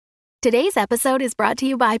Today's episode is brought to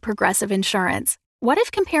you by Progressive Insurance. What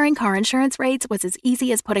if comparing car insurance rates was as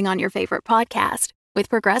easy as putting on your favorite podcast? With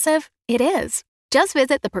Progressive, it is. Just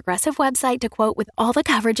visit the Progressive website to quote with all the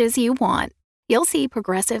coverages you want. You'll see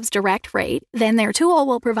Progressive's direct rate, then their tool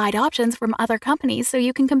will provide options from other companies so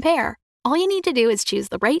you can compare. All you need to do is choose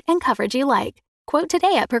the rate and coverage you like. Quote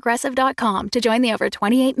today at Progressive.com to join the over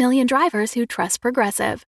 28 million drivers who trust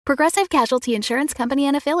Progressive. Progressive Casualty Insurance Company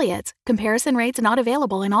and Affiliates. Comparison rates not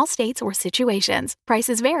available in all states or situations.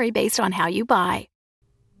 Prices vary based on how you buy.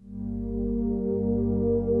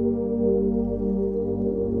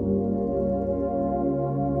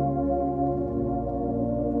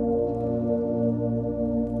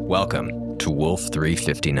 Welcome to Wolf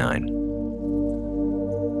 359.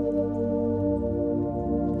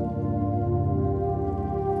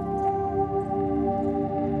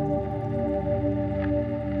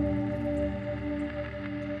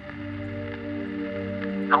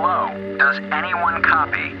 Hello, does anyone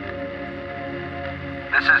copy?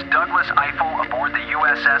 This is Douglas Eiffel aboard the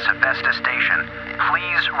USS Hephaestus Station.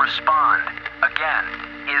 Please respond. Again,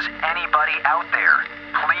 is anybody out there?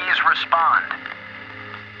 Please respond.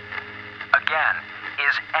 Again,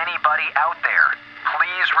 is anybody out there?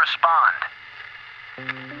 Please respond.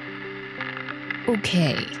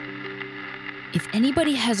 Okay. If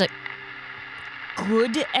anybody has a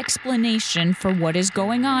good explanation for what is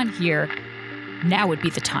going on here, now would be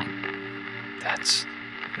the time. That's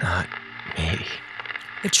not me.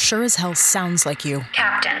 It sure as hell sounds like you.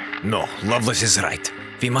 Captain. No, Lovelace is right.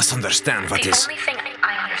 We must understand what The is... only thing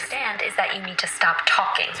I understand is that you need to stop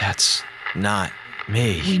talking. That's not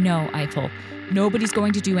me. We know, Eiffel. Nobody's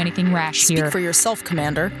going to do anything rash Speak here. for yourself,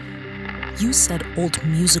 Commander. You said old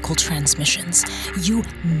musical transmissions. You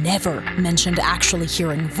never mentioned actually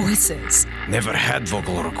hearing voices. Never had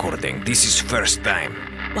vocal recording. This is first time.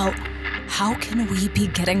 Well, how can we be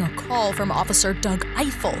getting a call from Officer Doug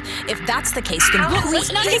Eiffel? If that's the case, then who Let's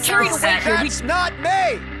not get is carried this? away here. That's not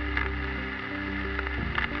me!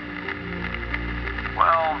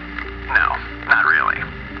 Well, no, not really.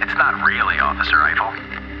 It's not really Officer Eiffel.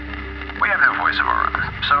 We have no voice of our own,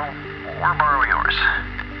 so we're borrowing yours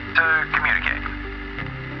to communicate.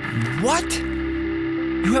 What?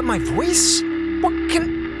 You have my voice?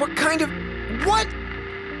 What kind of... What?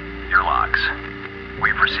 Your logs.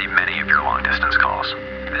 We've received many of your long-distance calls.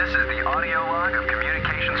 This is the audio log of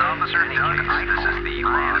Communications Officer Doug Eiffel. This is the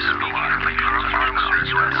log speaking Communications Officer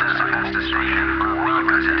USS Hephaestus Station.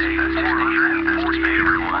 USS Hephaestus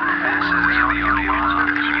Station. This is the audio log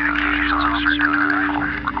of Communications Officer Doug Eiffel.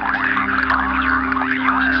 Recording from the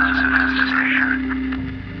USS Hephaestus Station.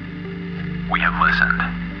 We have listened.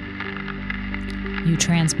 You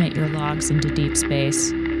transmit your logs into deep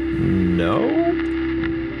space. No?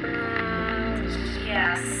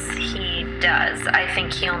 Yes, he does. I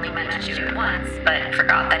think he only mentioned you once, but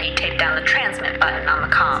forgot that he taped down the transmit button on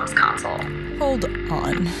the comms console. Hold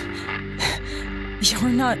on. You're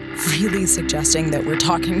not really suggesting that we're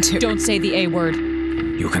talking to... Don't say the A word.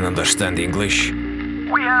 You can understand English?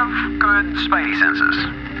 We have good spidey senses.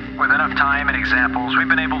 With enough time and examples, we've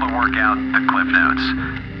been able to work out the cliff notes.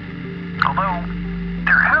 Although,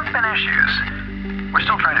 there have been issues. We're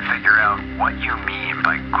still trying to figure out what you mean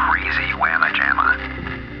by crazy whamma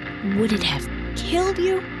jamma. Would it have killed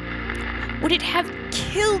you? Would it have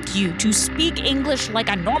killed you to speak English like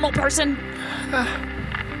a normal person?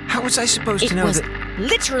 How was I supposed It to know was that...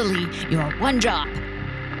 literally your one job.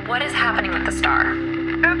 What is happening with the star?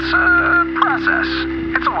 It's a process.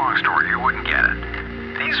 It's a long story, you wouldn't get it.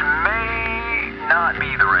 These may not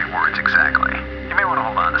be the right words exactly. You may want to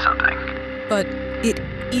hold on to something. But it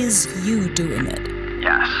is you doing it.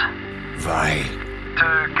 Yes, Why?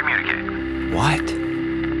 to communicate. What?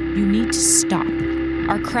 You need to stop.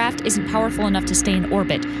 Our craft isn't powerful enough to stay in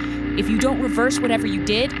orbit. If you don't reverse whatever you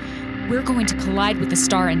did, we're going to collide with the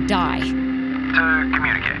star and die. To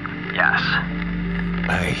communicate, yes.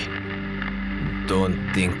 I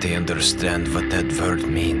don't think they understand what that word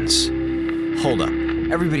means. Hold up.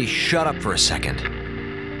 Everybody shut up for a second.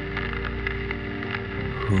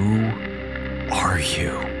 Who are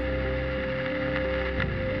you?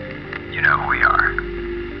 You know who we are.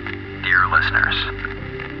 Dear listeners,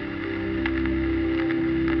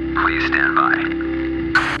 please stand by.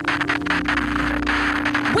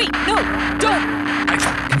 Wait, no, don't!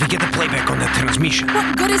 Eiffel, can we get the playback on that transmission?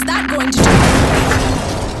 What good is that going to do?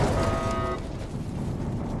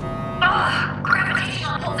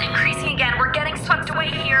 Gravitational pull's increasing again. We're getting swept away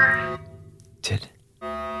here. Did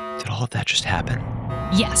all of that just happen?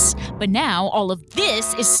 Yes, but now all of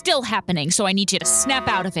this is still happening, so I need you to snap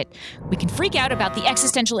out of it. We can freak out about the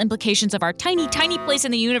existential implications of our tiny, tiny place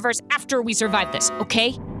in the universe after we survive this,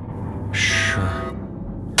 okay? Sure.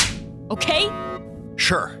 Okay?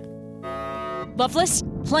 Sure. Lovelace,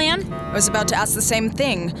 plan? I was about to ask the same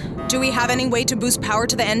thing. Do we have any way to boost power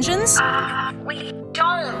to the engines? We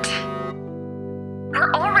don't.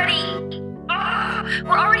 We're already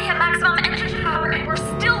at maximum engine power and we're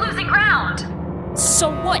still losing ground. So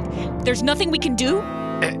what? There's nothing we can do?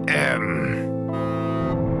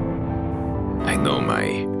 I know my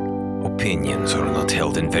opinions are not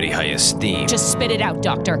held in very high esteem. Just spit it out,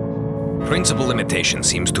 Doctor. Principal limitation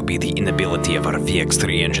seems to be the inability of our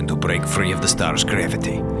VX-3 engine to break free of the star's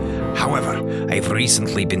gravity. However, I've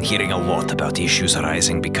recently been hearing a lot about issues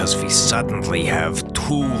arising because we suddenly have 2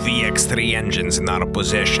 VX-3 engines in our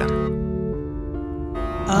possession.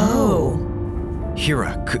 Oh.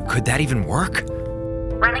 Hira, could that even work?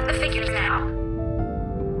 Running the figures now.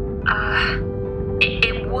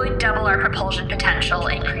 It would double our propulsion potential,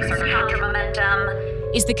 increase our counter momentum.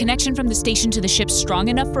 Is the connection from the station to the ship strong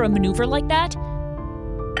enough for a maneuver like that?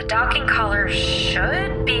 The docking collar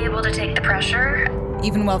should be able to take the pressure.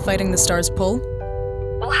 Even while fighting the star's pull?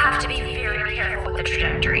 We'll have to be very careful with the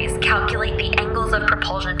trajectories, calculate the angles of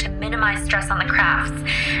propulsion to minimize stress on the crafts.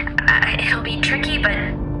 It'll be tricky, but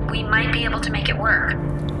we might be able to make it work.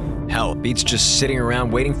 Hell, beats just sitting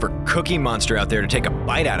around waiting for Cookie Monster out there to take a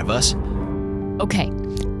bite out of us. Okay.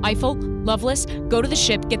 Eiffel, Lovelace, go to the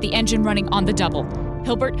ship, get the engine running on the double.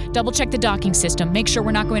 Hilbert, double-check the docking system. Make sure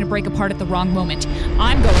we're not going to break apart at the wrong moment.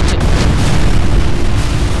 I'm going to...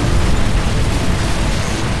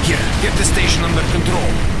 Here, get the station under control.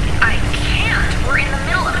 I can't. We're in the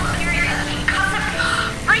middle of a serious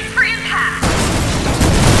concussive race for impact.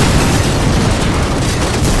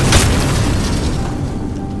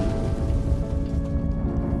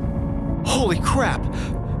 Holy crap!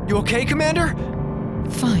 You okay, Commander?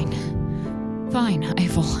 Fine,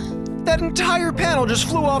 Eiffel. That entire panel just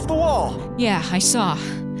flew off the wall. Yeah, I saw.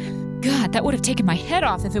 God, that would have taken my head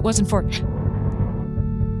off if it wasn't for...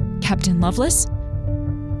 Captain Lovelace?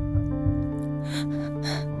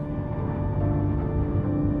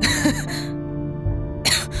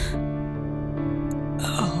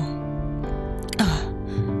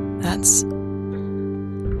 That's...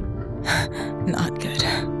 not good.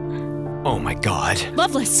 Oh my god.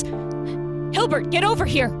 Lovelace! Hilbert, get over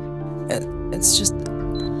here! It's just...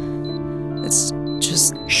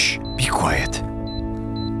 Shh, be quiet.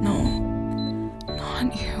 No.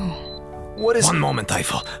 Not you. What is... One moment,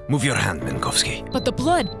 Eiffel. Move your hand, Minkowski. But the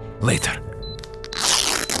blood... Later.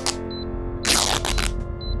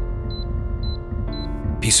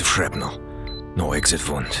 Piece of shrapnel. No exit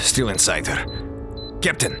wound. Still inside her.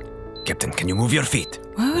 Captain, can you move your feet?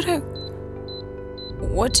 Why would I...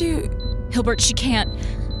 What do you... Hilbert, she can't.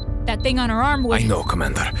 That thing on her arm would... I know,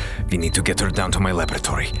 Commander. We need to get her down to my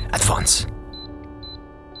laboratory. At once.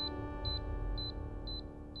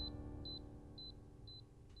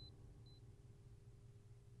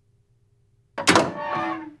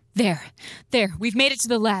 There. We've made it to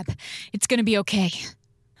the lab. It's gonna be okay.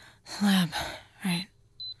 Lab. Right.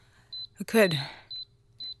 Good.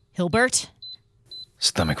 Hilbert?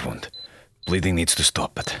 Stomach wound. Bleeding needs to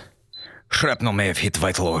stop, but shrapnel may have hit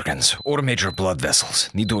vital organs or major blood vessels.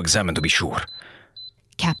 Need to examine to be sure.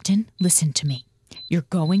 Captain, listen to me. You're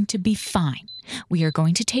going to be fine. We are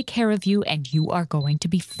going to take care of you, and you are going to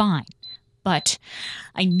be fine. But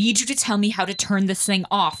I need you to tell me how to turn this thing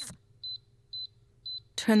off.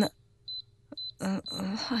 Turn the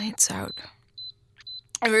lights out.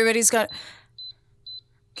 Everybody's got...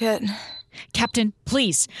 Get... Captain,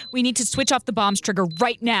 please. We need to switch off the bomb's trigger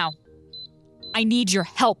right now. I need your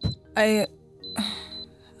help.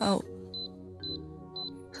 Oh.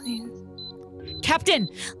 Please. Captain,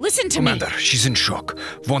 listen to Commander, she's in shock.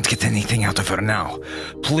 Won't get anything out of her now.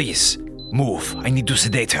 Please, move. I need to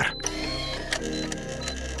sedate her.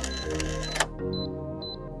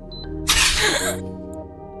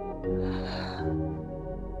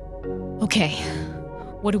 Okay.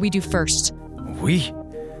 What do we do first? We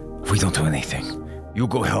don't do anything. You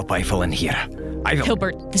go help Eiffel and Hira.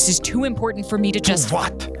 Hilbert, this is too important for me to just... Do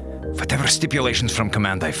what? Whatever stipulations from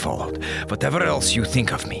command I followed, whatever else you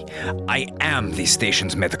think of me, I am the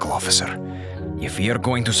station's medical officer. If we are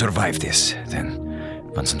going to survive this, then,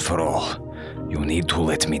 once and for all, you need to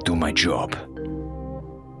let me do my job.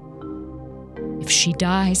 If she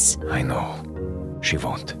dies... I know. She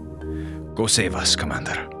won't. Go save us,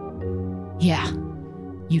 Commander. Yeah,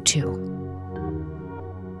 you too.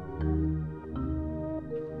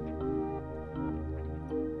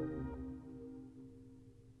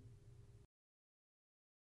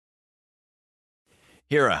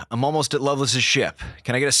 Hira, I'm almost at Lovelace's ship.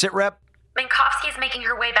 Can I get a sit rep? Minkowski's making making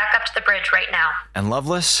her way back up to the bridge right now. And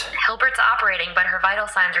Loveless? Hilbert's operating, but her vital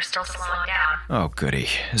signs are still slowing down. Oh, goody.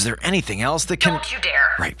 Is there anything else that can... Don't you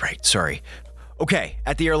dare. Right, sorry. Okay,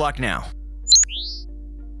 at the airlock now.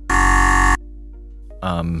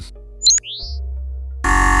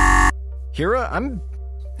 Hira, I'm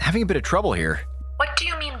having a bit of trouble here. What do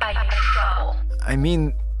you mean by trouble? I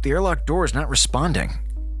mean, the airlock door is not responding.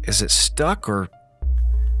 Is it stuck or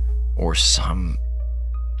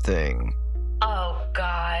something? Oh,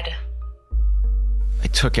 God. I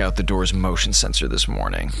took out the door's motion sensor this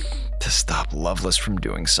morning to stop Loveless from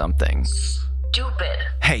doing something. Stupid.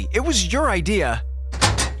 Hey, it was your idea.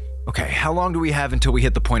 Okay, how long do we have until we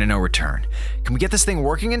hit the point of no return? Can we get this thing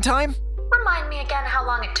working in time? Remind me again how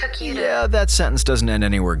long it took you to... Yeah, that sentence doesn't end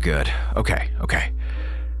anywhere good. Okay.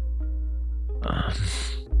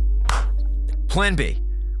 Plan B.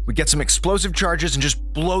 We get some explosive charges and just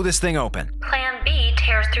blow this thing open. Plan B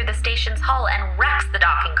tears through the station's hull and wrecks the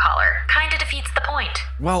docking collar. Kinda defeats the point.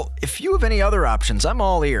 Well, if you have any other options, I'm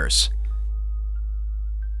all ears.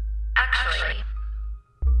 Actually,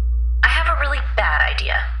 I have a really bad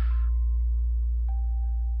idea.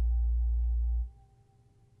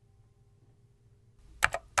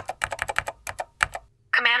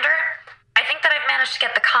 Commander, I think that I've managed to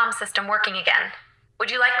get the comm system working again. Would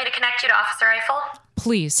you like me to connect you to Officer Eiffel?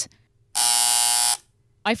 Please.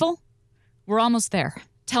 Eiffel? We're almost there.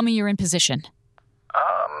 Tell me you're in position.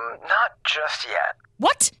 Not just yet.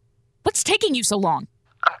 What? What's taking you so long?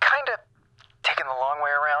 I'm kinda taking the long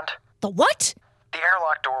way around. The what? The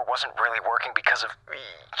airlock door wasn't really working because of,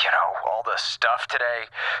 all the stuff today.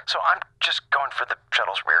 So I'm just going for the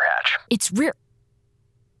shuttle's rear hatch. It's rear...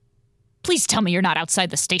 Please tell me you're not outside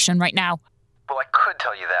the station right now. Well, I could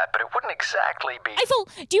tell you that, but it wouldn't exactly be... Eiffel,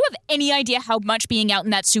 do you have any idea how much being out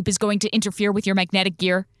in that soup is going to interfere with your magnetic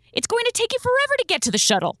gear? It's going to take you forever to get to the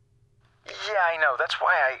shuttle. Yeah, I know. That's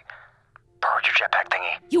why I borrowed your jetpack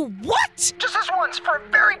thingy. You what? Just this once, for a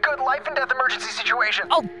very good life and death emergency situation.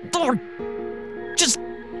 Oh, Lord. Just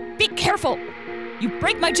be careful. You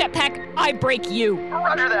break my jetpack, I break you.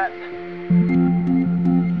 Roger that.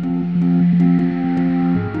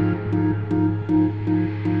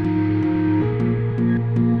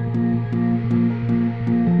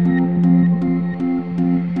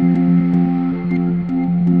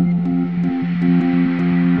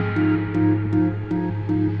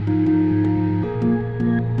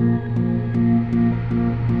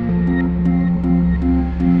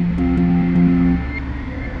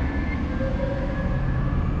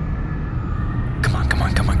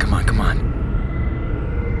 Come on.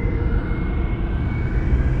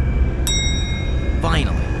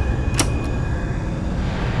 Finally.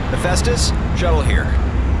 Hephaestus, shuttle here.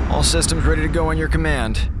 All systems ready to go on your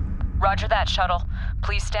command. Roger that, shuttle.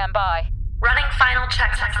 Please stand by. Running final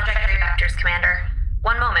checks on trajectory vectors, Commander.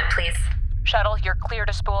 1 moment, please. Shuttle, you're clear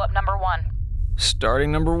to spool up number 1.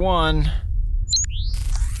 Starting number 1.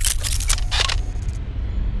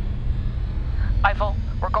 Eiffel,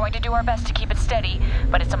 we're going to do our best to keep it steady,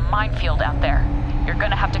 but it's a minefield out there. You're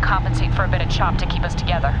gonna have to compensate for a bit of chop to keep us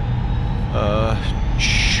together.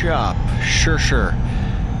 Chop. Sure.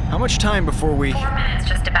 How much time before we... 4 minutes,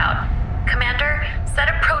 just about. Commander, set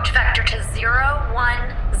approach vector to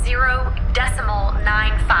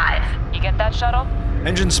 010.95. You get that, shuttle?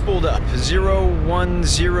 Engine spooled up.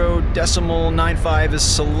 010.95 is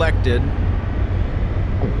selected.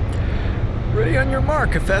 Ready on your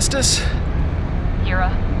mark, Hephaestus.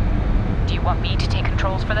 Hira, do you want me to take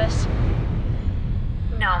controls for this?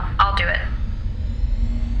 No, I'll do it.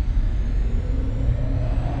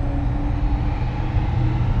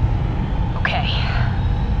 Okay.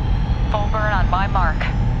 Full burn on my mark.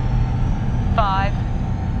 5,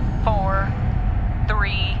 4,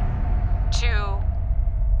 3, 2,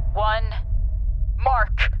 1,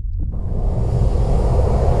 mark!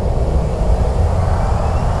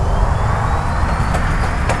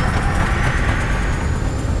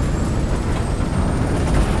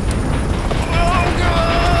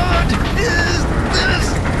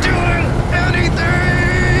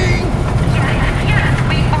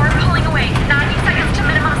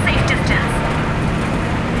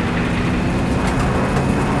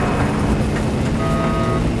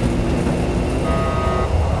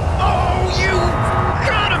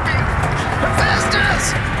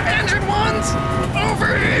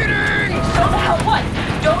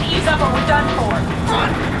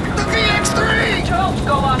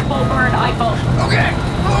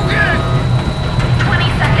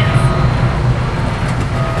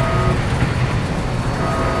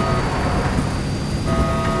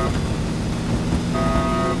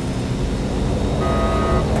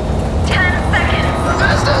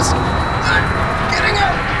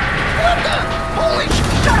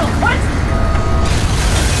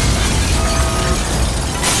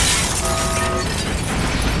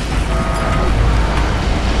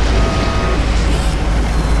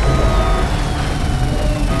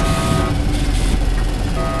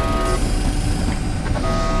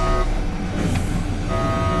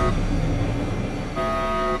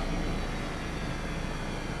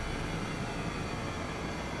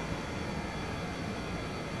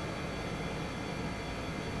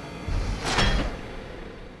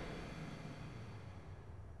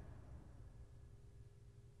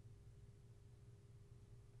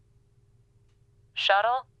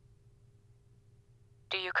 Shuttle?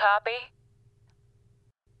 Do you copy?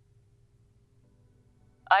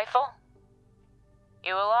 Eiffel?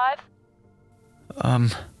 You alive?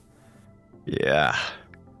 Yeah.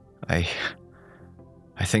 I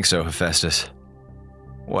think so, Hephaestus.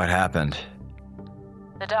 What happened?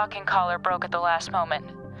 The docking collar broke at the last moment.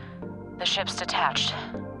 The ship's detached.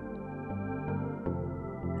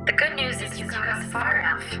 The good news is you got us far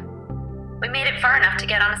enough. We made it far enough to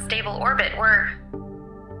get on a stable orbit. We're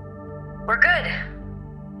good.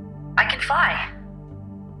 I can fly.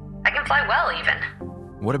 I can fly well, even.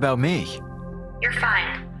 What about me? You're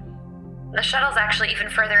fine. The shuttle's actually even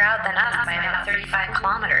further out than us by about 35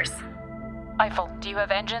 kilometers. Eiffel, do you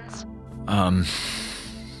have engines?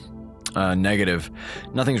 Negative.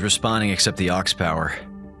 Nothing's responding except the aux power.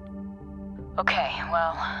 Okay,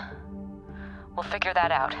 well, we'll figure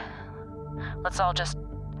that out. Let's all just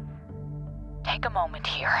take a moment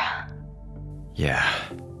here. Yeah.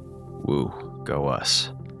 Woo, go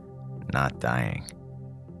us. Not dying.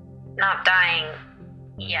 Not dying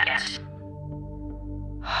yet.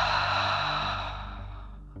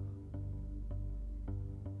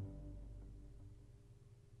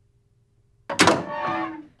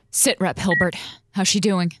 Sit rep, Hilbert. How's she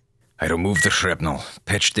doing? I removed the shrapnel,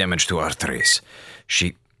 patched damage to arteries.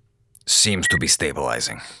 She seems to be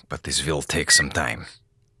stabilizing, but this will take some time.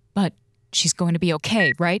 But she's going to be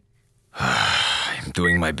okay, right? I'm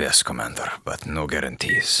doing my best, Commander, but no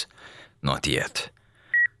guarantees. Not yet.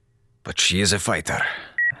 But she is a fighter,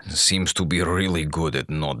 and seems to be really good at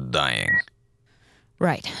not dying.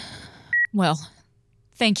 Right. Well,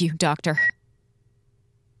 thank you, Doctor.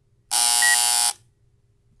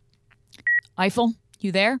 Eiffel,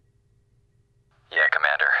 you there? Yeah,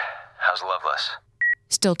 Commander. How's Loveless?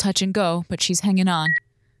 Still touch and go, but she's hanging on.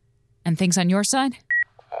 And things on your side?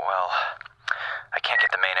 Well, I can't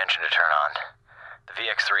get the main engine to turn on. The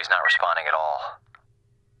VX-3's not responding at all.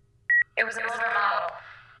 It was an older model.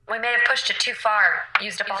 We may have pushed it too far,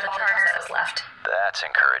 used up all the charge that was left. That's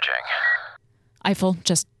encouraging. Eiffel,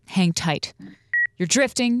 just hang tight. You're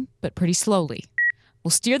drifting, but pretty slowly.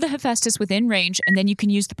 We'll steer the Hephaestus within range, and then you can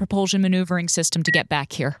use the propulsion maneuvering system to get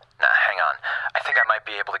back here. Nah, hang on. I think I might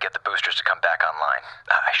be able to get the boosters to come back online.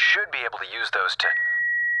 I should be able to use those to...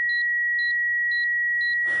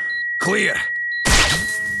 Clear!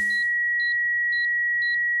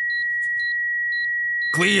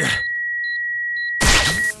 Clear!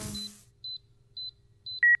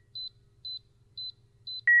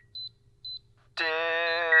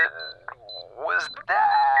 Was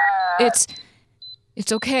that...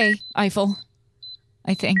 It's okay, Eiffel.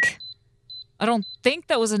 I think. I don't think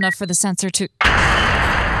that was enough for the sensor to...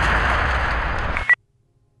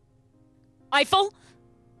 Eiffel?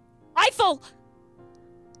 Eiffel!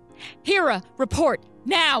 Hera, report,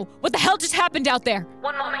 now! What the hell just happened out there?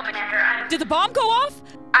 One moment, Commander. Did the bomb go off?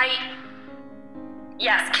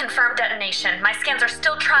 Yes, confirmed detonation. My scans are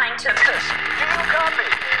still trying to... Do you copy?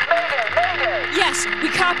 Mayday! Mayday! Yes, we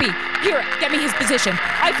copy. Hera, get me his position.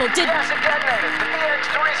 Eiffel, did... Yes, it detonated. The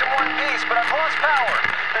VX-3's in one piece, but I've lost power.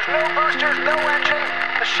 There's no boosters, no engine.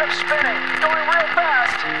 The ship's spinning, going real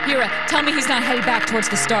fast. Hera, tell me he's not headed back towards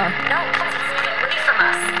the star. No, he's moving away from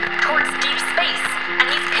us, towards deep space, and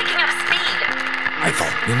he's picking up speed. Eiffel,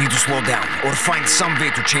 you need to slow down, or find some way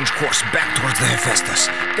to change course back towards the Hephaestus.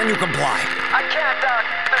 Can you comply? I can't, Doc.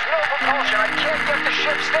 There's no propulsion. I can't get the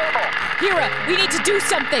ship stable. Hera, we need to do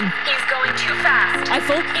something. He's going too fast.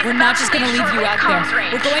 Eiffel, we're not just going to leave you out there.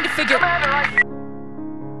 We're going to figure... Commander,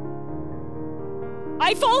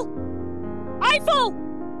 Eiffel! Eiffel!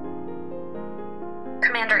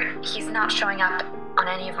 Commander, he's not showing up on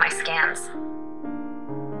any of my scans.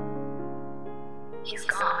 He's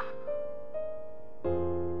gone.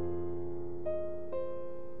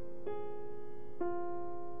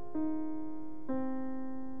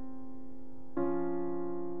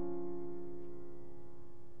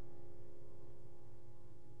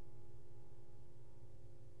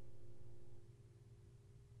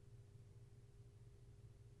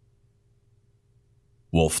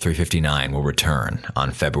 Wolf 359 will return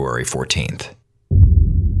on February 14th.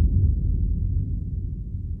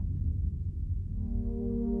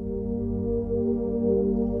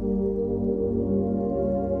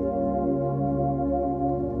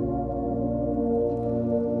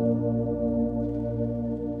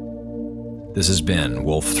 This has been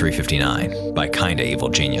Wolf 359 by Kinda Evil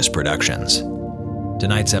Genius Productions.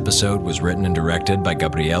 Tonight's episode was written and directed by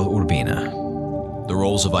Gabriel Urbina. The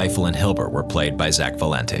roles of Eiffel and Hilbert were played by Zach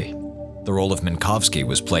Valenti. The role of Minkowski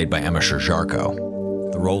was played by Emma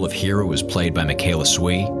Sherjarko. The role of Hera was played by Michaela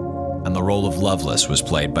Sui, and the role of Loveless was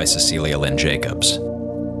played by Cecilia Lynn Jacobs.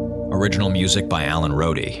 Original music by Alan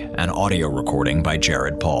Rohde, and audio recording by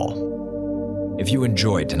Jared Paul. If you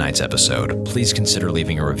enjoyed tonight's episode, please consider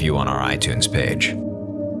leaving a review on our iTunes page.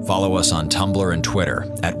 Follow us on Tumblr and Twitter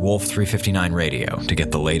at Wolf359Radio to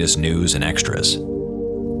get the latest news and extras.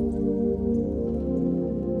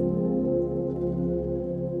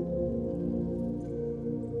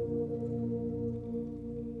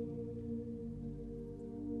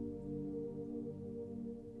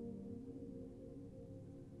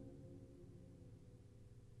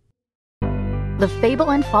 The Fable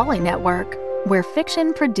and Folly Network, where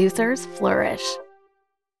fiction producers flourish.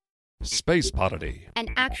 Space Podity, an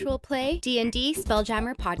actual play D&D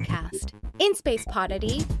Spelljammer podcast. In Space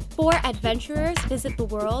Podity, 4 adventurers visit the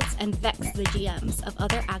worlds and vex the GMs of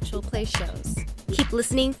other actual play shows. Keep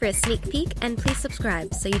listening for a sneak peek, and please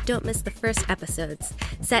subscribe so you don't miss the first episodes,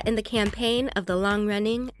 set in the campaign of the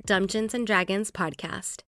long-running Dungeons & Dragons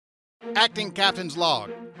podcast. Acting Captain's Log.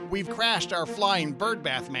 We've crashed our flying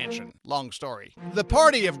birdbath mansion. Long story. The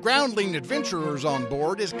party of groundling adventurers on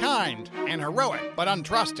board is kind and heroic, but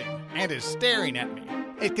untrusting, and is staring at me.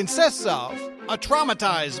 It consists of a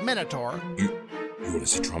traumatized Minotaur. You want to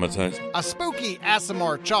say traumatized? A spooky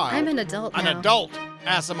Aasimar child. I'm an adult now. An adult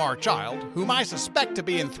Aasimar child, whom I suspect to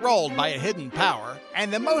be enthralled by a hidden power,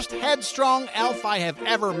 and the most headstrong elf I have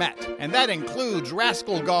ever met. And that includes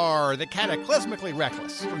Rascalgar, the cataclysmically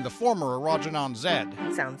reckless, from the former Erogenon Zed.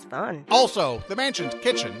 Sounds fun. Also, the mansion's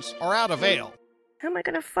kitchens are out of ale. How am I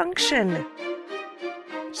going to function?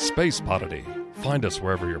 Space Podity. Find us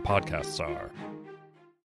wherever your podcasts are.